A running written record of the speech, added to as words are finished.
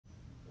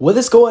What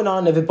is going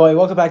on, everybody?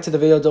 Welcome back to the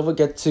video. Don't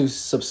forget to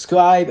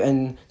subscribe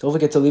and don't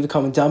forget to leave a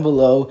comment down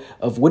below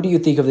of what do you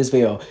think of this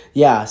video.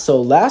 Yeah,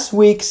 so last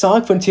week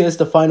Sonic Frontiers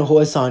The Final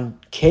Horizon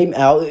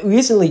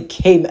recently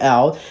came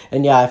out,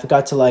 and yeah, I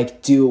forgot to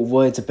do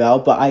what it's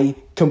about, but I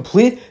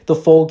complete the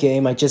full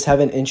game. I just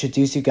haven't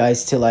introduced you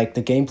guys to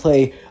the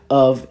gameplay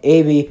of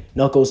Amy,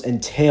 Knuckles,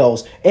 and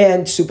Tails,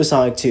 and Super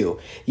Sonic 2.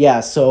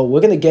 Yeah, so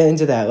we're gonna get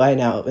into that right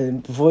now.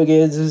 And before we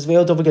get into this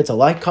video, don't forget to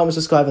like, comment,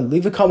 subscribe, and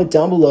leave a comment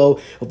down below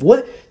of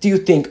what do you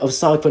think of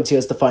Sonic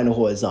Frontiers The Final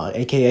Horizon,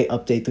 aka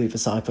Update 3 for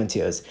Sonic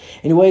Frontiers.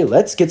 Anyway,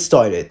 let's get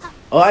started.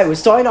 Alright, we're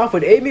starting off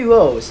with Amy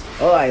Rose.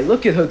 Alright,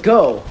 look at her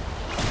go.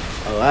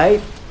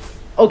 Alright.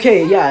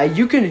 Okay, yeah,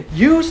 you can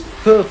use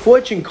her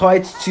fortune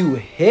cards to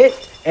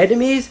hit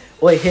enemies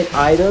or hit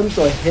items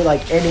or hit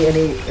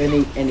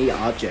any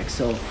object.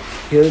 So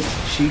here's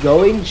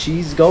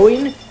she's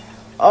going.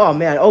 Oh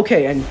man,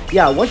 okay, and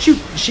yeah,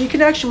 she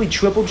can actually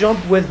triple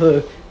jump with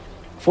her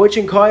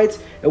fortune cards,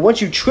 and once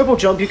you triple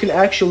jump you can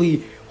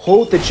actually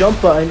hold the jump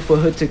button for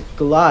her to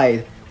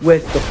glide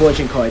with the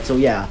fortune card. So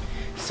yeah,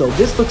 so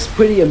this looks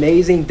pretty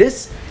amazing.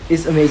 This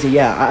is amazing.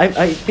 Yeah,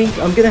 I think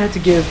I'm gonna have to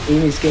give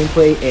Amy's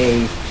gameplay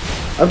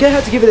I'm gonna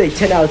have to give it a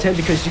 10 out of 10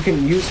 because you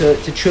can use her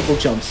to triple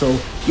jump. So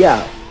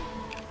yeah,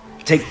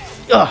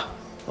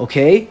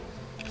 okay,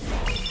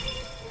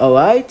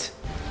 alright,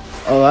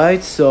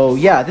 so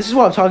yeah, this is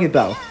what I'm talking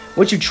about.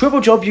 Once you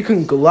triple jump, you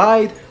can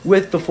glide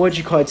with the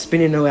fortune card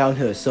spinning around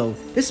her. So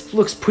this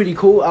looks pretty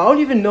cool. I don't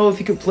even know if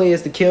you can play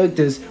as the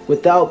characters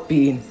without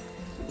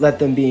let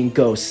them be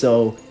ghosts.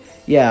 So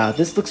yeah,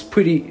 this looks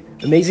pretty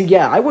amazing.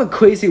 Yeah, I went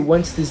crazy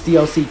once this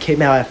DLC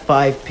came out at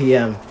 5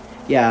 p.m.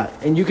 Yeah,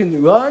 and you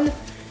can run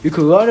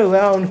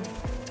around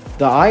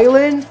the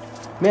island.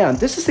 Man,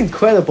 this is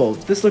incredible.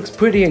 This looks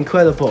pretty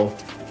incredible.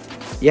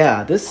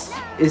 Yeah, this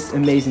is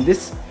amazing.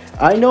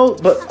 I know,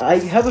 but I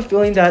have a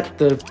feeling that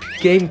the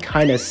game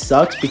kind of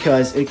sucks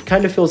because it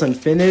kind of feels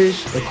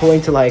unfinished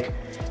according to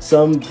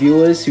some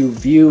viewers who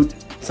viewed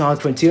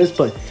Sonic Frontiers,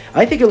 but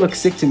I think it looks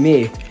sick to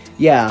me.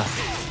 Yeah.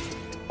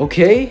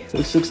 Okay,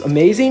 this looks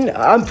amazing.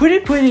 I'm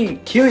pretty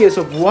curious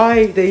of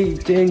why they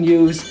didn't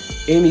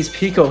use Amy's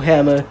Pico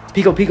Hammer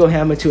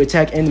to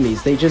attack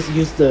enemies. They just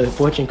used the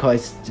fortune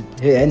cards to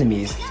hit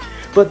enemies.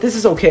 But this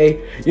is okay.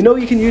 You know,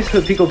 you can use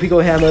her Pico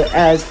Hammer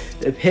as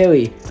a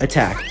parry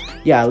attack.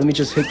 Yeah, let me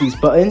just hit these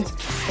buttons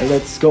and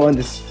let's go on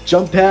this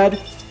jump pad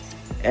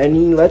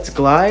and let's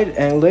glide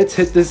and let's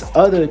hit this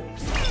other.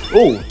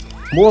 Oh,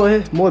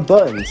 more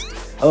buttons.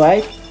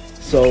 Alright,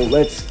 so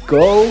let's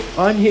go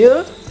on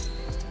here.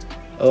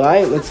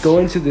 Alright, let's go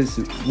into this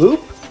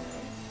loop.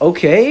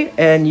 Okay,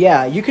 and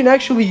yeah, you can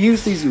actually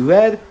use these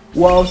red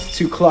walls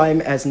to climb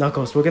as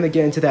Knuckles. We're gonna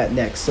get into that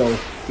next. So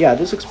yeah,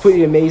 this looks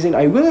pretty amazing.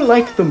 I really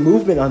like the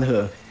movement on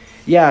her.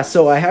 Yeah,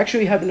 so I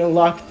actually haven't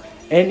unlocked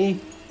any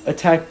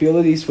attack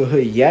abilities for her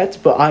yet,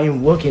 but I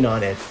am working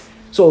on it.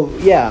 So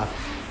yeah,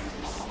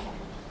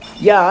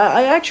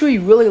 I actually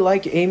really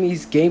like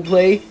Amy's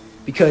gameplay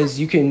because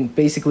you can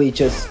basically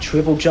just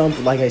triple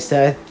jump like I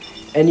said.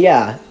 And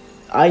yeah,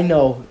 I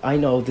know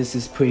this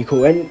is pretty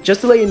cool. And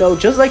just to let you know,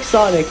 just like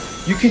Sonic,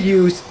 you could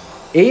use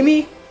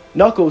Amy,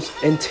 Knuckles,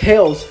 and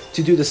Tails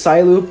to do the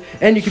side loop,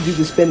 and you can do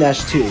the spin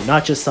dash too,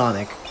 not just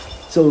Sonic.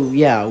 So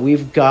yeah,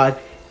 we've got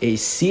a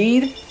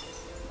seed.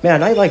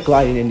 Man, I like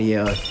gliding in the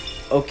air.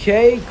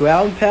 Okay,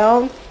 ground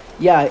pound.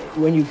 Yeah,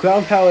 when you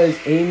ground pound as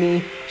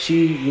Amy,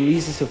 she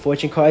releases her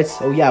fortune cards.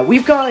 So yeah,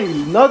 we've got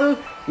another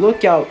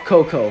Lookout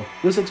Coco.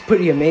 This looks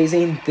pretty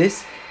amazing.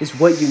 This is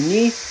what you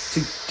need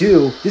to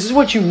do. This is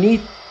what you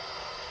need,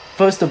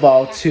 first of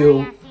all,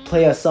 to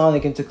play as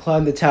Sonic and to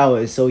climb the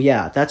towers. So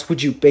yeah, that's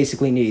what you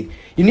basically need.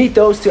 You need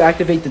those to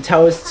activate the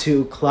towers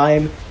to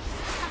climb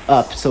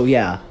up. So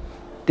yeah,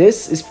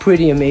 this is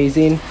pretty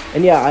amazing.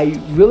 And yeah, I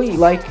really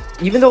like,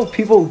 even though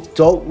people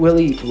don't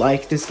really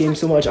like this game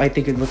so much, I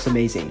think it looks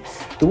amazing.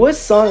 The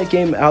worst Sonic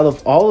game out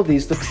of all of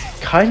these looks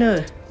kind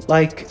of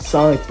like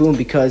Sonic Boom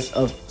because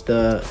of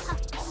the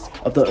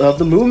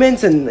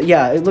movements, and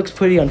yeah, it looks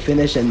pretty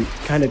unfinished and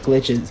kind of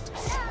glitches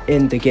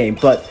in the game.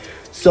 But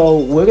so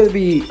we're gonna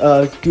be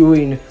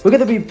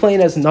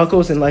playing as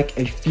Knuckles in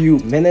a few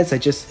minutes. I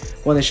just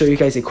want to show you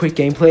guys a quick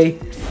gameplay.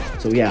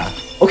 So yeah,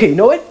 okay, you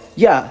know what?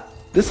 Yeah,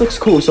 this looks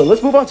cool. So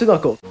let's move on to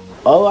Knuckles.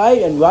 All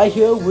right, and right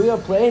here we are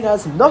playing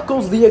as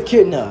Knuckles the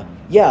Echidna.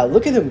 Yeah,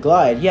 look at him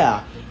glide.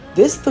 Yeah,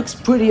 this looks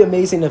pretty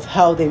amazing of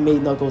how they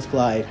made Knuckles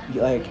glide,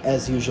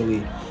 as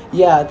usually.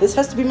 Yeah, this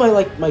has to be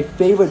my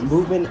favorite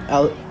movement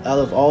out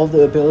of all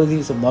the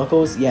abilities of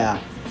Knuckles.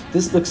 Yeah,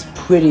 this looks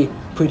pretty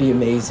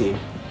amazing.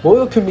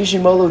 Moro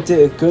Kimishimoto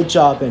did a good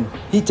job, and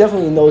he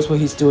definitely knows what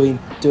he's doing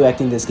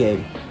directing this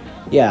game.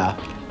 Yeah,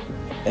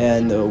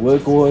 and we're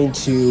going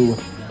to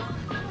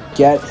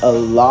get a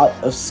lot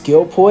of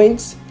skill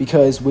points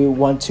because we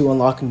want to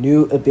unlock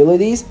new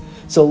abilities.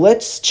 So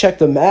let's check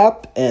the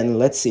map and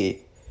let's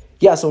see.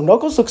 Yeah, so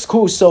Knuckles looks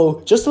cool.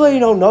 So just to let you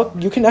know,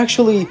 you can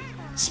actually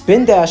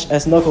spin dash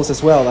as Knuckles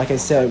as well, like I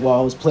said while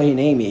I was playing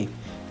Amy.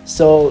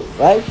 So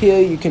right here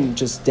you can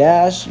just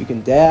dash,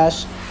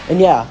 and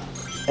yeah,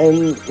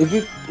 and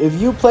if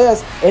you play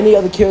as any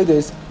other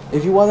characters,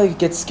 if you want to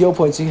get skill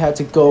points, you have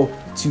to go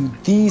to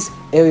these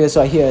areas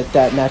right here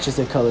that matches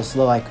their colors.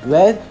 So like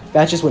red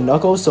matches with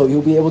Knuckles, so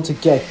you'll be able to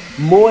get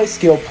more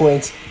skill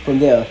points from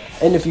there.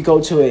 And if you go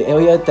to an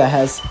area that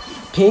has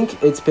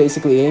pink, it's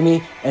basically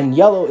Amy, and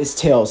yellow is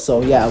Tails.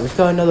 So yeah, we've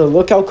got another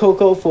Lookout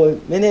Coco for a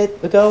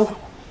minute ago,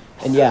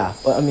 and yeah,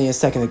 I mean a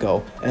second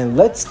ago. And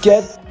let's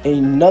get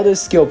another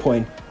skill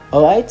point.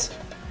 All right,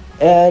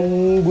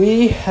 and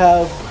we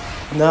have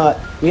not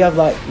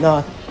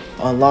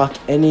unlocked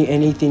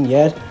anything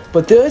yet,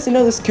 but there is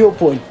another skill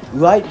point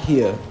right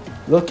here.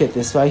 Look at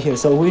this right here.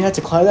 So we had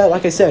to climb that.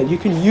 Like I said, you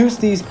can use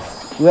these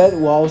red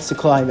walls to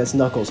climb as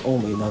Knuckles,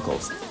 only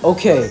Knuckles.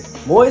 Okay,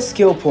 more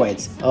skill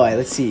points. All right,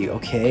 let's see.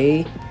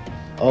 Okay,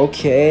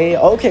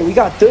 we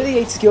got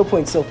 38 skill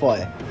points so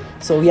far.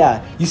 So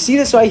yeah, you see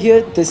this right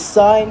here, this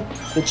sign,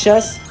 the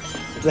chest,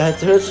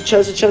 the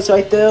chest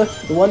right there,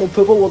 the one in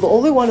purple. Well, the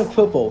only one in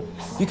purple.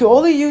 You can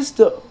only use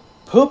the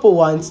purple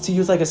ones to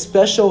use like a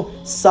special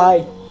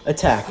side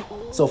attack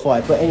so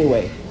far. But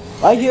anyway,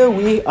 right here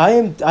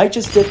I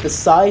just did the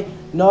side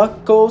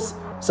Knuckles.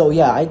 So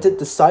yeah, I did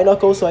the side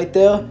Knuckles right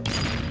there.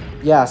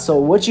 Yeah, so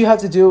what you have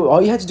to do,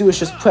 all you have to do is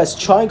just press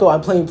triangle.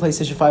 I'm playing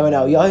PlayStation 5 right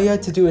now. All you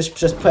have to do is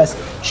just press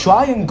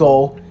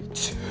triangle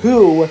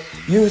to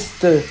use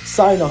the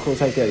side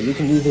Knuckles right there. You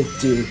can either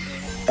do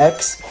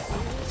X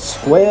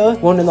square,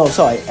 well no,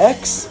 sorry,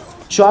 X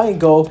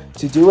triangle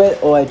to do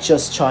it, or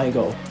just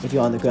triangle if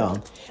you're on the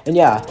ground. And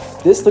yeah,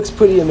 this looks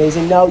pretty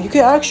amazing. Now you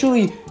can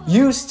actually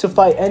use to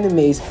fight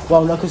enemies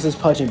while Knuckles is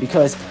punching,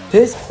 because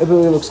his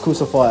ability looks cool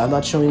so far. I'm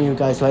not showing you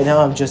guys right now,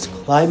 I'm just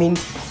climbing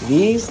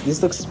these.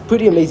 This looks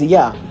pretty amazing.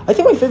 Yeah, I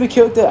think my favorite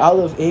character out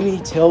of Amy,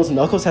 Tails,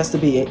 Knuckles has to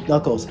be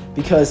Knuckles,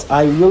 because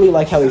I really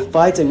like how he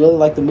fights, I really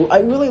like the move, I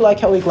really like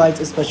how he glides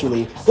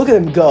especially. Look at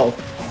him go.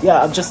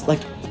 Yeah, I'm just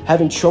like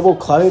having trouble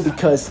climbing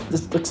because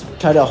this looks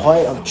kind of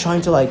hard. I'm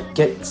trying to like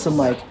get some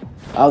like,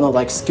 I don't know,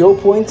 like skill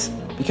points,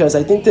 because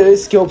I think there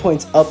is skill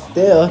points up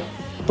there.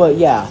 But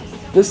yeah,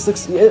 this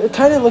looks, it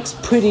kind of looks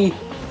pretty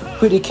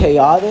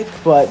chaotic,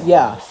 but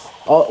yeah,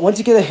 once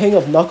you get a hang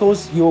of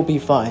Knuckles, you'll be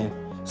fine.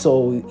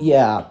 So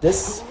yeah,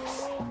 this,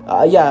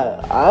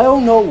 yeah, I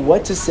don't know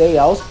what to say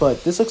else,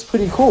 but this looks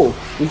pretty cool.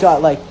 We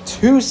got like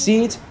 2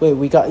 seeds. Wait,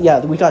 we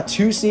got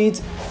 2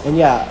 seeds, and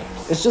yeah,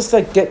 it's just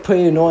like get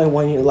pretty annoying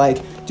when you're like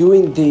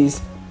doing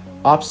these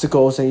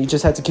obstacles and you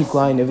just have to keep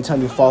grinding every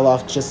time you fall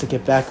off just to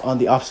get back on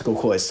the obstacle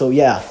course. So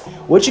yeah,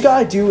 what you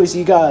gotta do is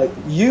you gotta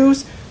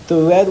use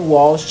the red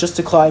walls just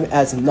to climb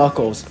as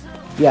Knuckles.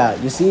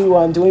 Yeah, you see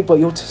what I'm doing, but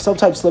you'll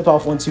sometimes slip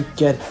off once you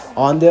get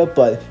on there,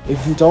 but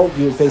if you don't,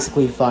 you're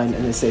basically fine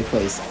in a safe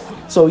place.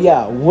 So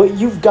yeah, what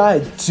you've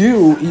got to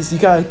do is you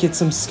gotta get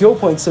some skill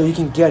points so you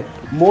can get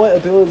more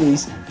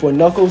abilities for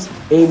Knuckles,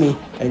 Amy,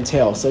 and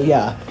Tails. So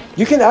yeah,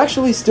 you can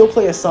actually still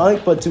play as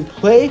Sonic, but to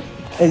play,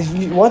 and if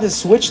you want to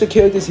switch the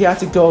characters, you have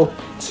to go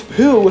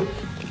to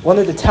one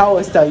of the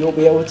towers that you'll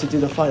be able to do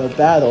the final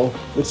battle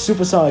with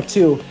Super Sonic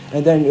 2,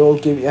 and then it'll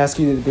ask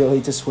you the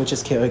ability to switch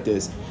as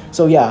characters.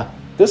 So yeah,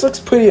 this looks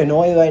pretty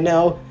annoying right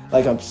now.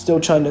 Like, I'm still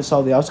trying to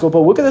solve the obstacle,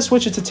 but we're gonna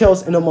switch it to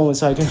Tails in a moment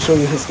so I can show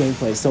you his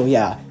gameplay. So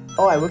yeah.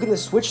 Alright, we're gonna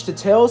switch to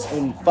Tails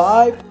in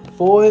 5,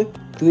 4,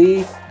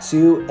 3,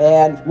 2,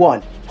 and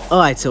 1.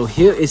 Alright, so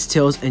here is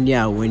Tails, and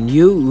yeah, when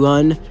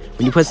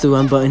you press the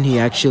run button, he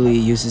actually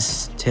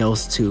uses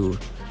Tails to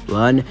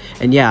run.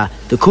 And yeah,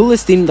 the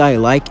coolest thing that I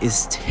like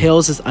is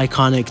Tails'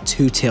 iconic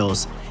 2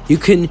 tails. You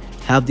can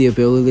have the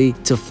ability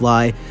to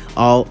fly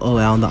all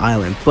around the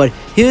island. But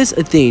here's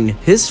a thing,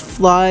 his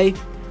fly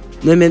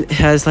limit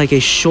has like a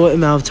short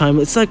amount of time.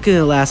 It's not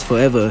gonna last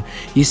forever.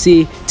 You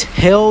see,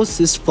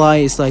 Tails' fly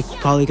is like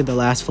probably gonna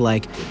last for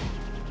like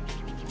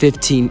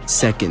 15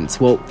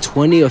 seconds. Well,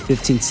 20 or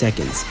 15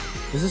 seconds.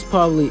 This is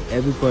probably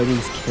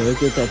everybody's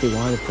character that they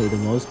want to play the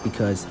most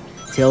because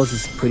Tails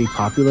is pretty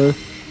popular.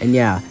 And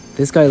yeah,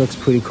 this guy looks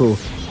pretty cool.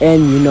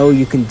 And you know,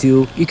 you can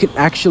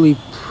actually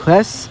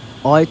press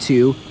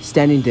R2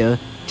 standing there.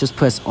 Just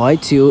press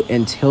R2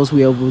 and Tails will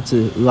be able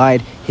to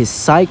ride his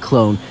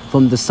Cyclone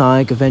from the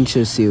Sonic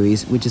Adventure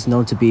series, which is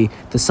known to be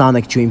the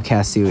Sonic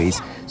Dreamcast series.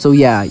 So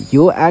yeah,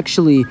 you'll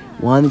actually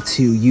want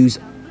to use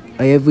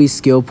every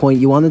skill point.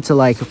 You wanted to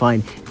like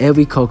find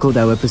every Coco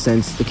that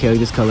represents the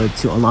character's color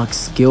to unlock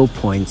skill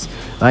points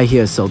right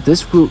here. So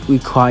this will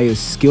require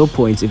skill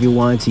points if you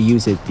wanted to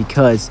use it,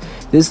 because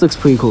this looks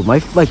pretty cool. My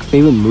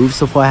favorite move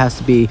so far has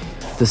to be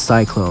the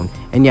Cyclone.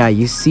 And yeah,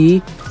 you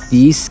see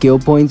these skill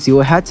points, you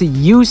will have to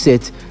use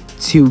it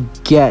to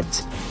get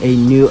a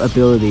new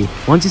ability.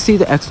 Once you see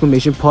the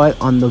exclamation part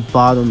on the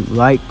bottom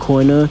right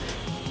corner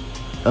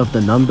of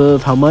the number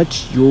of how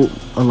much, you'll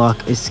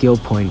unlock a skill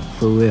point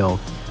for real.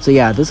 So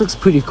yeah, this looks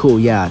pretty cool.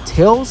 Yeah,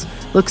 Tails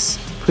looks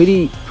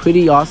pretty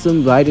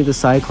awesome riding the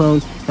Cyclone.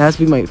 That has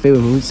to be my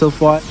favorite move so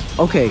far.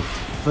 Okay,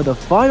 for the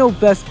final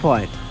best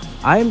part,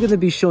 I am going to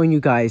be showing you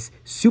guys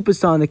Super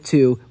Sonic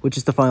 2, which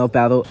is the final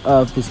battle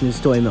of this new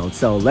story mode.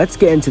 So let's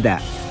get into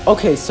that.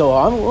 Okay, so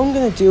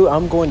what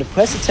I'm going to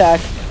press attack,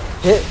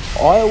 hit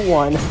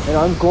R1, and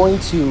I'm going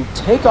to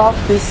take off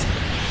this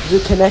the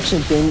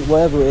connection thing,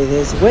 whatever it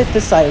is, with the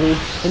Cyber.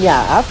 And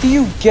yeah, after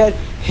you get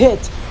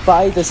hit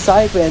by the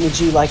Cyber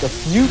Energy like a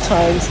few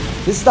times,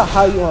 this is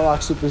how you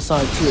unlock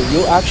Supersonic 2.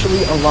 You'll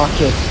actually unlock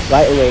it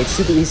right away. It's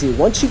super easy.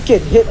 Once you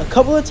get hit a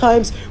couple of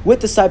times with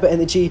the Cyber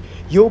Energy,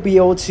 you'll be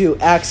able to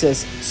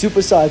access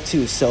Supersonic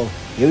 2. So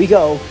here we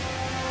go.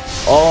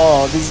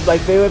 Oh, this is my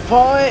favorite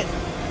part.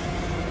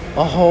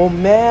 Oh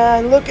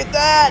man, look at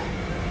that.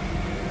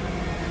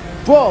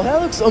 Bro,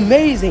 that looks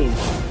amazing.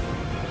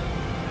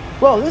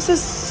 Bro, this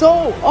is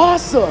so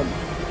awesome.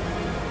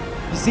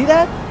 You see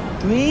that?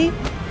 3,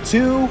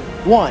 2,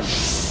 1.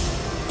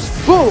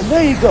 Boom,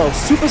 there you go.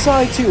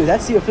 Supersonic 2.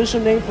 That's the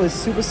official name for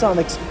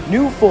Supersonic's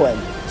new form.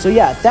 So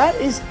yeah, that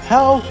is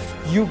how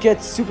you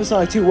get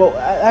Supersonic 2. Well,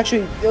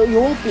 actually, you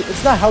won't be,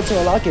 it's not how to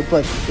unlock it,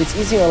 but it's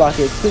easy to unlock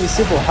it. It's pretty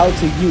simple how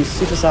to use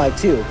Supersonic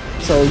 2.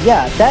 So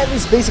yeah, that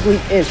is basically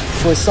it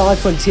for Sonic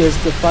Frontiers,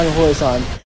 the Final Horizon.